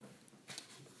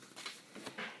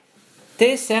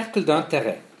Tes cercles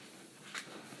d'intérêt.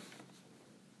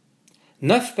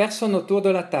 9 personnes autour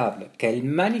de la table. Quelle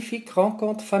magnifique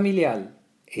rencontre familiale,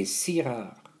 et si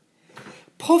rare.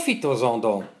 Profitons-en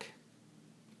donc.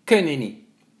 Que nenni.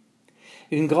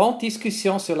 Une grande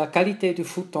discussion sur la qualité du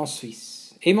foot en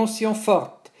Suisse. Émotions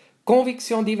fortes,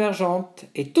 convictions divergentes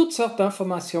et toutes sortes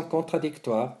d'informations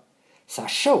contradictoires. Ça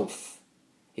chauffe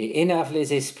et énerve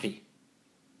les esprits.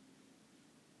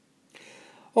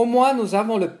 Au moins, nous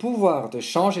avons le pouvoir de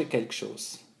changer quelque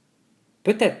chose.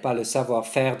 Peut-être pas le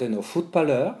savoir-faire de nos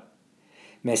footballeurs,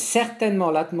 mais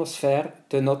certainement l'atmosphère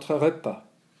de notre repas.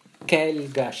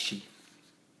 Quel gâchis!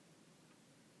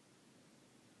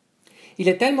 Il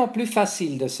est tellement plus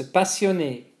facile de se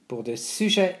passionner pour des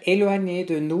sujets éloignés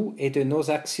de nous et de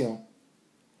nos actions.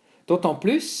 D'autant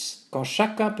plus quand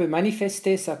chacun peut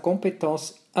manifester sa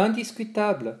compétence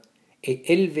indiscutable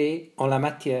et élevée en la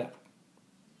matière.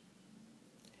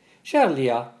 Chère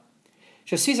Lia,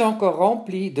 je suis encore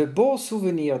rempli de beaux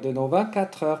souvenirs de nos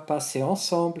 24 heures passées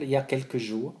ensemble il y a quelques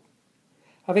jours,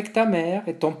 avec ta mère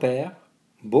et ton père,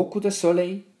 beaucoup de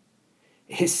soleil,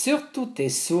 et surtout tes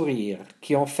sourires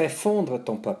qui ont fait fondre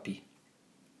ton papy.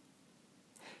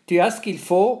 Tu as ce qu'il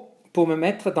faut pour me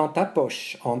mettre dans ta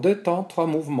poche en 2 temps 3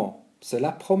 mouvements,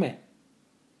 cela promet.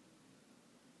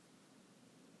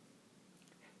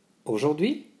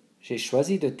 Aujourd'hui, j'ai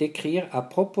choisi de t'écrire à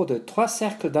propos de 3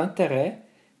 cercles d'intérêt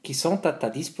qui sont à ta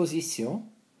disposition,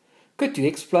 que tu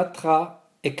exploiteras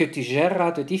et que tu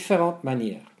géreras de différentes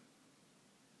manières.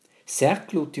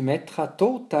 Cercle où tu mettras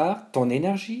tôt ou tard ton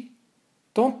énergie,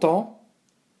 ton temps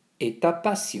et ta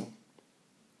passion.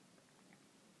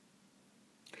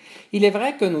 Il est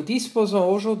vrai que nous disposons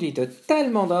aujourd'hui de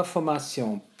tellement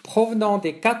d'informations provenant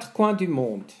des 4 coins du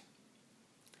monde.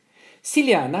 S'il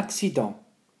y a un accident,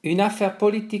 une affaire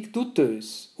politique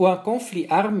douteuse ou un conflit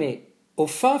armé au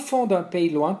fin fond d'un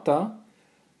pays lointain,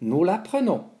 nous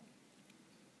l'apprenons.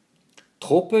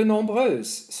 Trop peu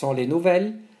nombreuses sont les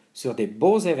nouvelles sur des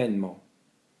beaux événements.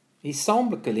 Il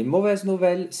semble que les mauvaises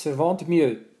nouvelles se vendent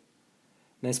mieux.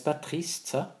 N'est-ce pas triste,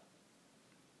 ça?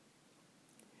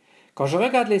 Quand je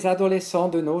regarde les adolescents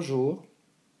de nos jours,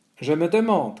 je me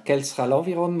demande quel sera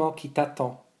l'environnement qui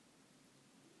t'attend.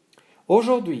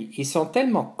 Aujourd'hui, ils sont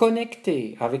tellement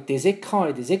connectés avec des écrans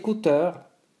et des écouteurs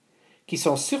qu'ils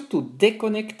sont surtout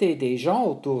déconnectés des gens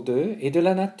autour d'eux et de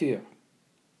la nature.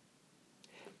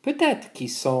 Peut-être qu'ils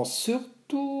sont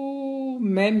surtout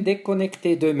même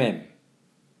déconnectés d'eux-mêmes.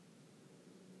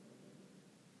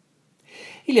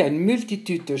 Il y a une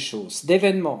multitude de choses,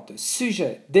 d'événements, de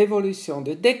sujets, d'évolutions,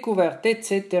 de découvertes,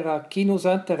 etc. qui nous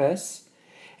intéressent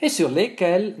et sur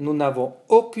lesquels nous n'avons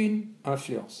aucune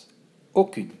influence.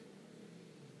 Aucune.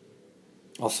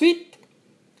 Ensuite,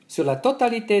 sur la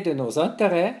totalité de nos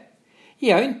intérêts, il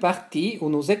y a une partie où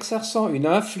nous exerçons une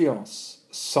influence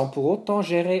sans pour autant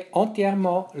gérer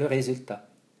entièrement le résultat.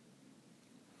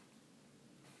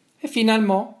 Et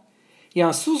finalement, il y a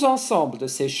un sous-ensemble de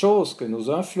ces choses que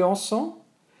nous influençons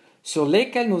sur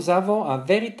lesquelles nous avons un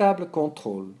véritable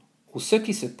contrôle, où ce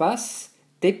qui se passe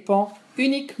dépend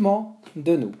uniquement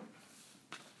de nous.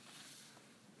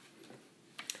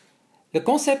 Le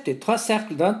concept des 3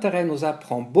 cercles d'intérêt nous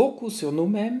apprend beaucoup sur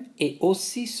nous-mêmes et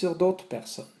aussi sur d'autres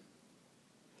personnes.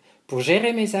 Pour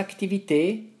gérer mes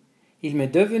activités, il m'est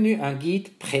devenu un guide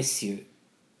précieux.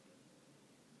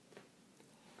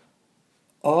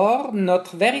 Or,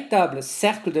 notre véritable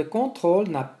cercle de contrôle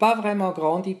n'a pas vraiment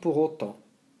grandi pour autant.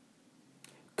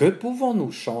 Que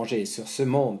pouvons-nous changer sur ce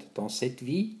monde dans cette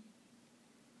vie?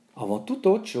 Avant toute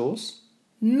autre chose,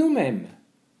 nous-mêmes.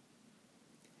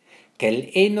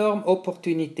 Quelle énorme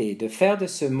opportunité de faire de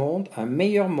ce monde un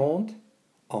meilleur monde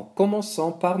en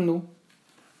commençant par nous.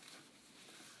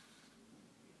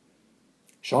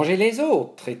 Changer les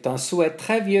autres est un souhait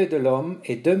très vieux de l'homme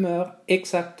et demeure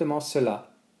exactement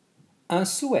cela. Un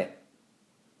souhait.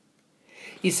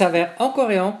 Il s'avère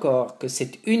encore et encore que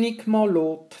c'est uniquement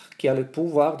l'autre qui a le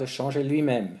pouvoir de changer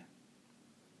lui-même.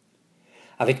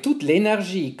 Avec toute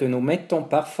l'énergie que nous mettons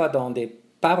parfois dans des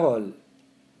paroles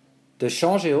de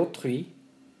changer autrui,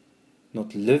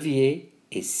 notre levier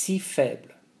est si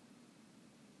faible.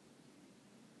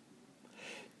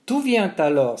 D'où vient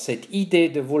alors cette idée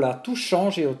de vouloir tout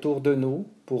changer autour de nous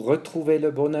pour retrouver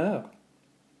le bonheur?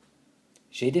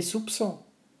 J'ai des soupçons.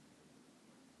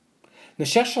 Ne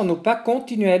cherchons-nous pas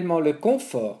continuellement le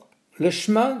confort, le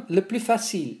chemin le plus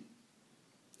facile?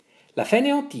 La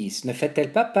fainéantise ne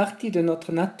fait-elle pas partie de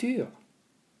notre nature?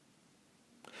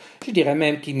 Je dirais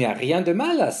même qu'il n'y a rien de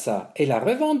mal à ça, et la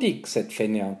revendique, cette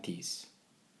fainéantise.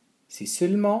 Si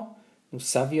seulement nous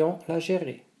savions la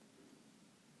gérer.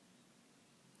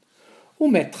 Où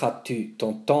mettras-tu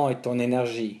ton temps et ton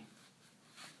énergie?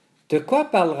 De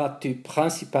quoi parleras-tu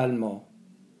principalement?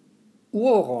 Où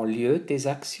auront lieu tes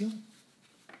actions?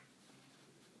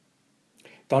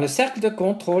 Dans le cercle de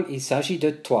contrôle, il s'agit de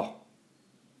toi,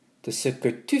 de ce que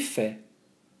tu fais,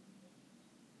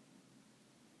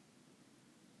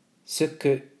 ce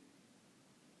que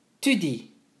tu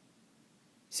dis,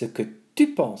 ce que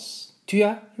tu penses. Tu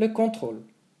as le contrôle.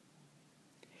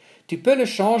 Tu peux le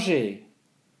changer.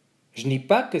 Je ne dis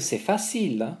pas que c'est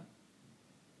facile, hein?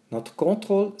 Notre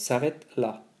contrôle s'arrête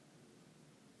là.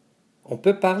 On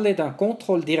peut parler d'un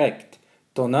contrôle direct.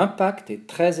 Ton impact est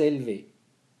très élevé.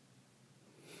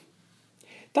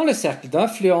 Dans le cercle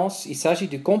d'influence, il s'agit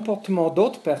du comportement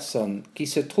d'autres personnes qui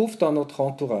se trouvent dans notre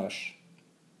entourage.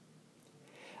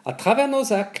 À travers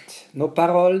nos actes, nos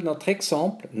paroles, notre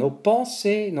exemple, nos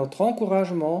pensées, notre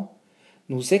encouragement,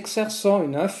 nous exerçons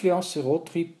une influence sur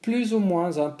autrui plus ou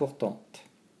moins importante.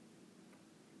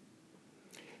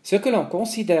 Ce que l'on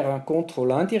considère un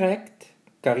contrôle indirect,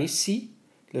 car ici,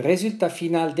 le résultat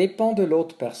final dépend de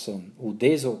l'autre personne ou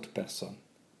des autres personnes.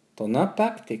 Ton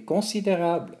impact est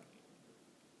considérable.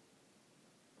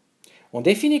 On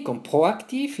définit comme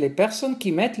proactifs les personnes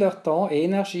qui mettent leur temps et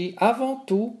énergie avant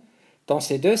tout dans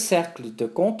ces deux cercles de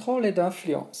contrôle et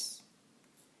d'influence.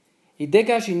 Ils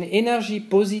dégagent une énergie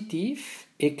positive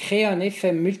et créent un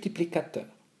effet multiplicateur.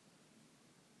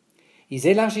 Ils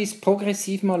élargissent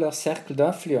progressivement leur cercle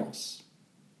d'influence,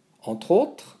 entre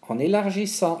autres en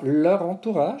élargissant leur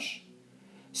entourage,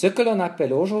 ce que l'on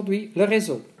appelle aujourd'hui le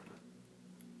réseau.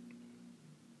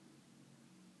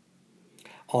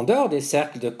 En dehors des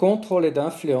cercles de contrôle et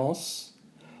d'influence,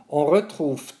 on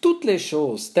retrouve toutes les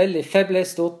choses telles les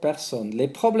faiblesses d'autres personnes, les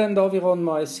problèmes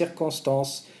d'environnement et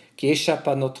circonstances qui échappent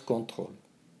à notre contrôle.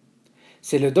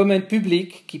 C'est le domaine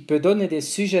public qui peut donner des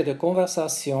sujets de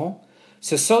conversation,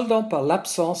 se soldant par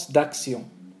l'absence d'action.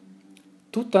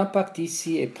 Tout impact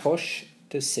ici est proche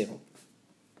de zéro.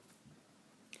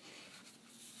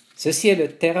 Ceci est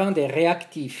le terrain des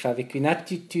réactifs avec une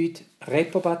attitude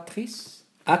réprobatrice,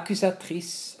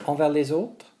 accusatrice envers les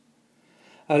autres.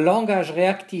 Un langage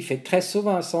réactif est très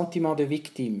souvent un sentiment de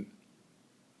victime.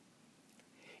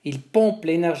 Ils pompent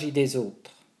l'énergie des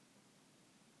autres.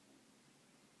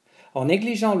 En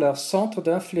négligeant leur centre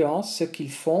d'influence, ce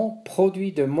qu'ils font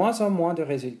produit de moins en moins de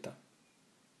résultats.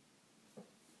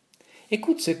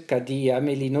 Écoute ce qu'a dit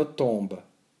Amélie Nothomb.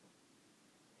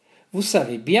 Vous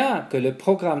savez bien que le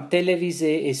programme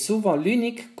télévisé est souvent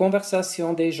l'unique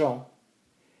conversation des gens.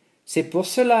 C'est pour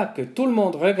cela que tout le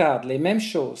monde regarde les mêmes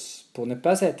choses, pour ne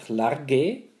pas être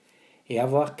largué et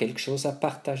avoir quelque chose à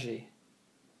partager.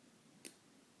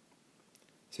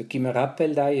 Ce qui me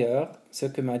rappelle d'ailleurs ce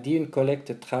que m'a dit une collègue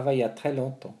de travail il y a très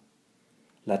longtemps.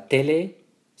 La télé,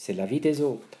 c'est la vie des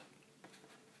autres.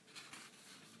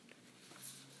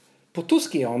 Pour tout ce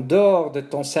qui est en dehors de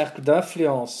ton cercle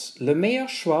d'influence, le meilleur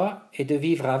choix est de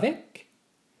vivre avec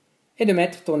et de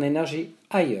mettre ton énergie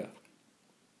ailleurs.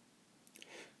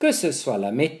 Que ce soit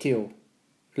la météo,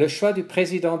 le choix du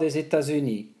président des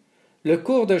États-Unis, le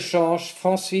cours de change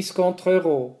franc-suisse contre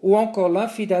euro ou encore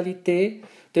l'infidélité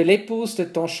de l'épouse de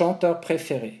ton chanteur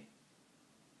préféré,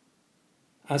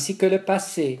 ainsi que le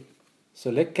passé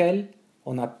sur lequel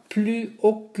on n'a plus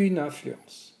aucune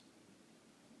influence.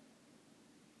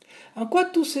 En quoi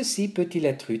tout ceci peut-il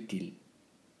être utile?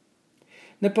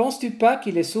 Ne penses-tu pas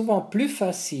qu'il est souvent plus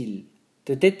facile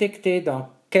de détecter dans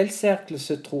quel cercle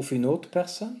se trouve une autre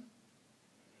personne?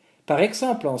 Par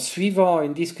exemple, en suivant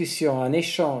une discussion, un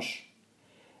échange,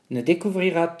 ne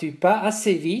découvriras-tu pas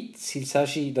assez vite s'il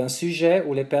s'agit d'un sujet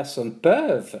où les personnes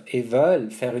peuvent et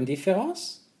veulent faire une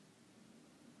différence?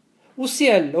 Ou si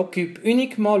elles occupent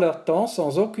uniquement leur temps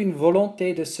sans aucune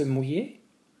volonté de se mouiller?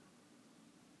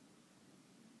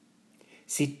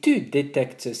 Si tu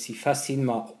détectes ceci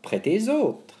facilement auprès des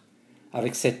autres,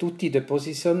 avec cet outil de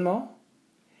positionnement,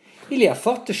 il y a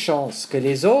forte chance que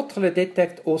les autres le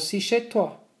détectent aussi chez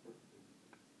toi.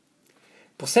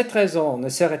 Pour cette raison, ne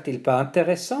serait-il pas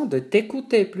intéressant de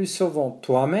t'écouter plus souvent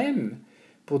toi-même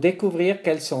pour découvrir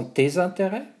quels sont tes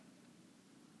intérêts?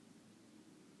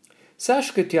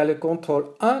 Sache que tu as le contrôle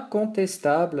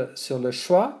incontestable sur le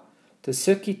choix de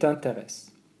ce qui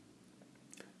t'intéresse.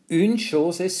 Une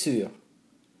chose est sûre.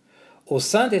 Au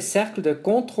sein des cercles de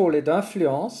contrôle et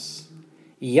d'influence,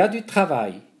 il y a du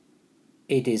travail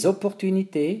et des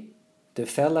opportunités de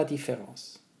faire la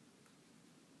différence.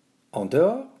 En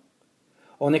dehors,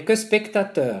 on n'est que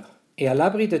spectateur et à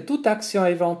l'abri de toute action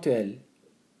éventuelle,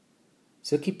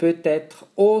 ce qui peut être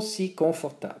aussi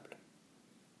confortable.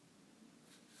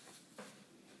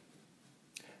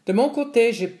 De mon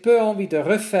côté, j'ai peu envie de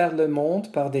refaire le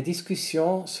monde par des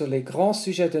discussions sur les grands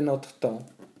sujets de notre temps.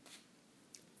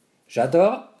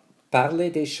 J'adore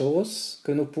parler des choses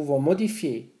que nous pouvons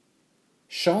modifier,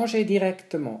 changer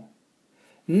directement,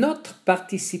 notre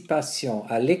participation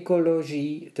à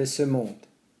l'écologie de ce monde.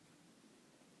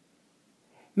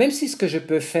 Même si ce que je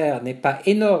peux faire n'est pas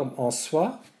énorme en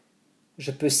soi,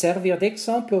 je peux servir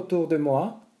d'exemple autour de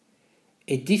moi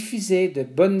et diffuser de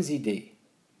bonnes idées.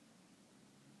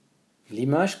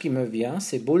 L'image qui me vient,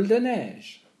 c'est boule de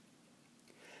neige.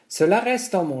 Cela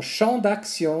reste dans mon champ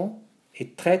d'action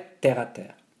et très terre à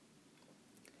terre.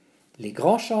 Les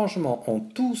grands changements ont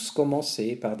tous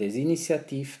commencé par des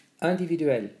initiatives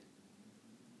individuelles.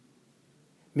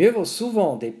 Mieux vaut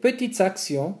souvent des petites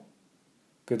actions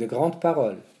que de grandes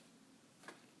paroles.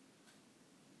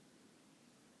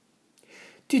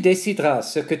 Tu décideras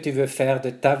ce que tu veux faire de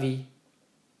ta vie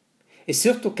et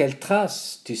surtout quelles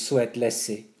traces tu souhaites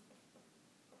laisser.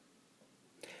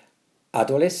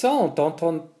 Adolescent, on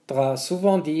t'entendra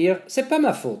souvent dire « c'est pas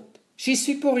ma faute, j'y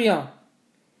suis pour rien »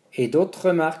 et d'autres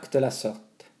remarques de la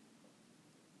sorte.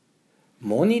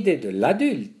 Mon idée de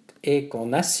l'adulte est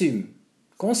qu'on assume,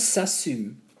 qu'on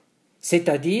s'assume,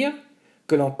 c'est-à-dire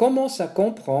que l'on commence à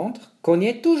comprendre qu'on y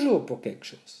est toujours pour quelque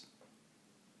chose,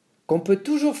 qu'on peut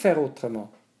toujours faire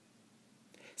autrement.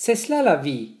 C'est cela la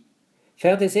vie,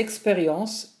 faire des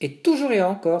expériences et toujours et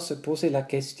encore se poser la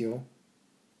question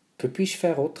 « que puis-je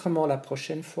faire autrement la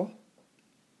prochaine fois ?»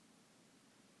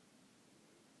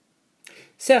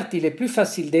 Certes, il est plus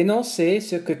facile d'énoncer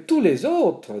ce que tous les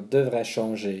autres devraient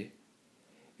changer.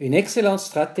 Une excellente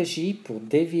stratégie pour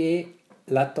dévier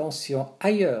l'attention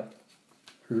ailleurs,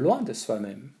 loin de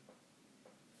soi-même.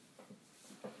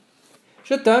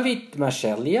 Je t'invite, ma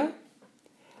chère Lia,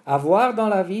 à voir dans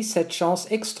la vie cette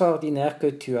chance extraordinaire que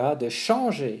tu as de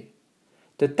changer,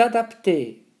 de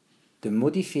t'adapter, de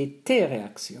modifier tes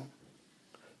réactions,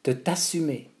 de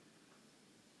t'assumer.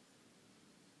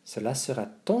 Cela sera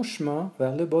ton chemin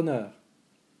vers le bonheur.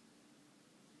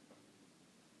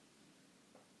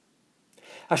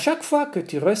 À chaque fois que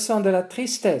tu ressens de la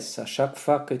tristesse, à chaque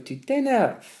fois que tu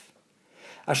t'énerves,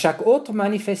 à chaque autre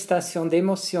manifestation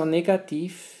d'émotions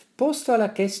négatives, pose-toi la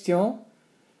question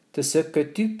de ce que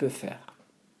tu peux faire.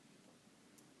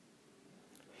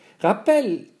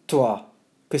 Rappelle-toi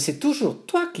que c'est toujours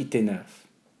toi qui t'énerves.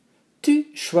 Tu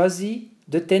choisis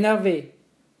de t'énerver.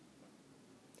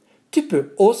 Tu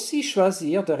peux aussi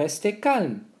choisir de rester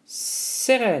calme,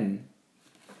 sereine.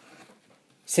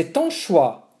 C'est ton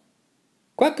choix,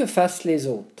 quoi que fassent les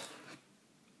autres.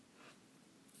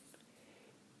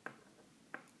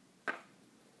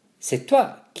 C'est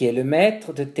toi qui es le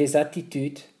maître de tes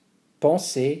attitudes,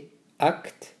 pensées,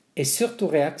 actes et surtout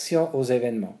réactions aux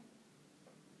événements.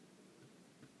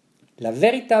 La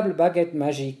véritable baguette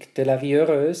magique de la vie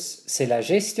heureuse, c'est la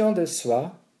gestion de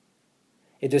soi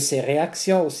et de ses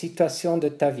réactions aux situations de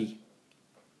ta vie.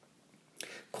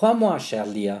 Crois-moi, chère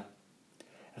Lia,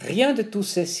 rien de tout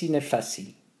ceci n'est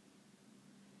facile.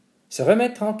 Se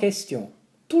remettre en question,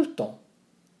 tout le temps,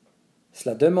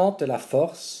 cela demande de la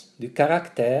force, du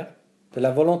caractère, de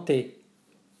la volonté.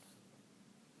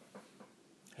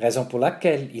 Raison pour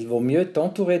laquelle il vaut mieux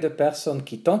t'entourer de personnes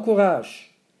qui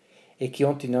t'encouragent et qui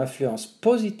ont une influence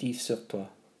positive sur toi,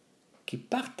 qui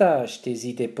partagent tes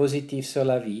idées positives sur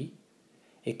la vie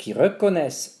et qui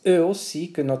reconnaissent eux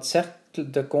aussi que notre cercle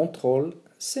de contrôle,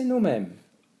 c'est nous-mêmes.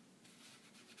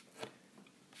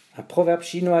 Un proverbe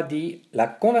chinois dit « La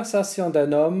conversation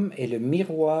d'un homme est le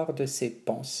miroir de ses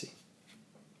pensées ».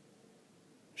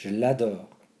 Je l'adore.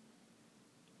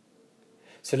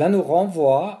 Cela nous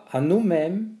renvoie à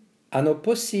nous-mêmes, à nos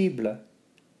possibles,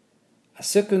 à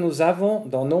ce que nous avons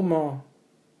dans nos mains.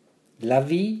 La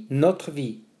vie, notre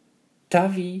vie, ta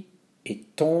vie et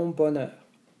ton bonheur.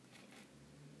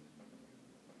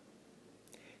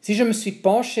 Si je me suis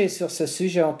penché sur ce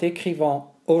sujet en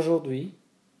t'écrivant aujourd'hui,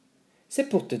 c'est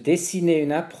pour te dessiner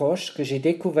une approche que j'ai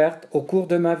découverte au cours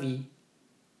de ma vie.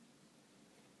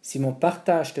 Si mon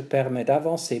partage te permet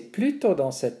d'avancer plutôt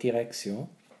dans cette direction,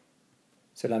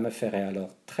 cela me ferait alors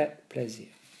très plaisir.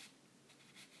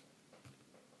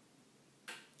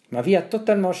 Ma vie a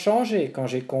totalement changé quand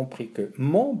j'ai compris que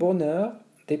mon bonheur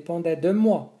dépendait de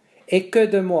moi et que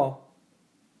de moi.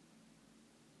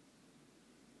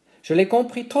 Je l'ai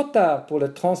compris trop tard pour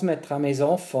le transmettre à mes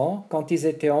enfants quand ils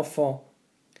étaient enfants.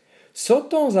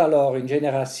 Sautons alors une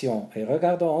génération et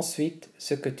regardons ensuite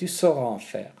ce que tu sauras en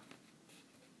faire.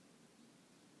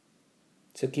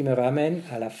 Ce qui me ramène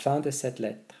à la fin de cette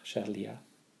lettre, chère Lia.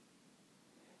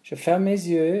 Je ferme mes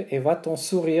yeux et vois ton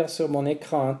sourire sur mon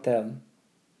écran interne.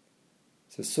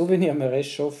 Ce souvenir me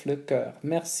réchauffe le cœur.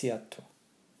 Merci à toi.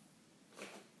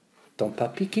 Ton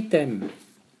papy qui t'aime.